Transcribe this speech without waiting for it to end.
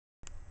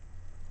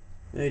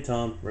Hey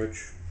Tom,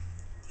 Rich.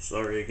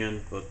 Sorry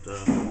again, but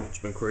it's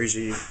been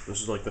crazy.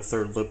 This is like the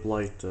third lip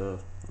light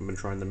I've been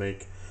trying to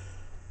make.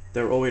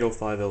 They're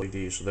 0805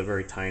 LEDs, so they're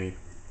very tiny,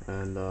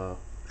 and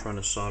trying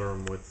to solder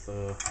them with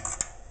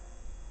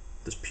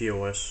this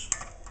POS.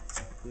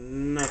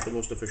 Not the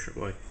most efficient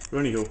way.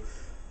 But anywho,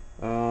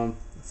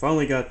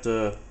 finally got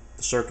the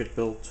circuit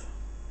built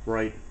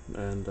right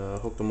and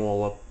hooked them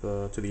all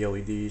up to the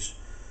LEDs,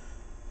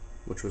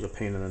 which was a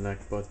pain in the neck.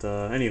 But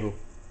anywho,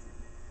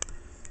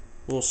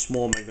 little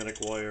small magnetic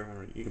wire. I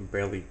don't, you can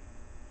barely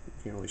you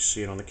can't really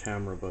see it on the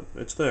camera, but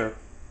it's there.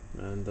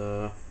 And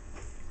the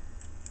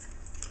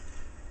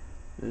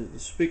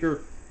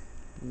speaker,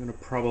 I'm gonna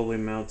probably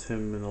mount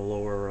him in a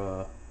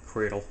lower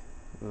cradle.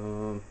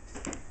 Um,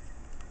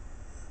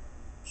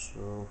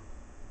 so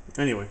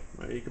anyway,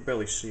 you can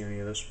barely see any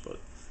of this, but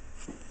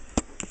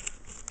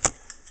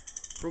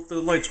hopefully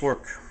the lights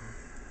work.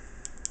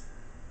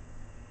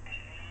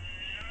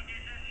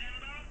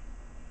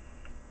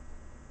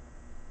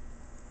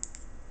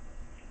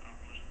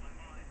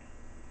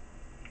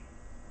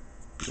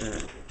 Yeah.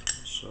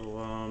 So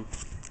I'm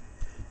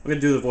gonna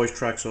do the voice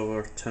tracks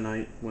over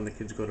tonight when the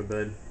kids go to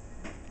bed.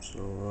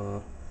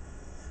 So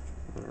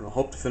I don't know.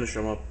 Hope to finish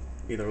them up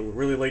either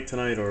really late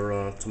tonight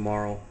or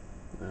tomorrow,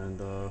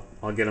 and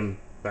I'll get them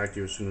back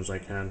to you as soon as I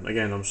can.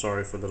 Again, I'm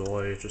sorry for the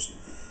delay. It's just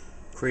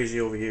crazy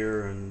over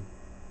here, and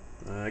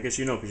I guess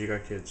you know because you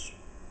got kids.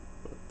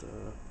 But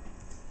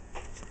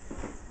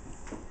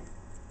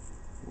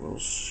we'll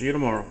see you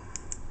tomorrow.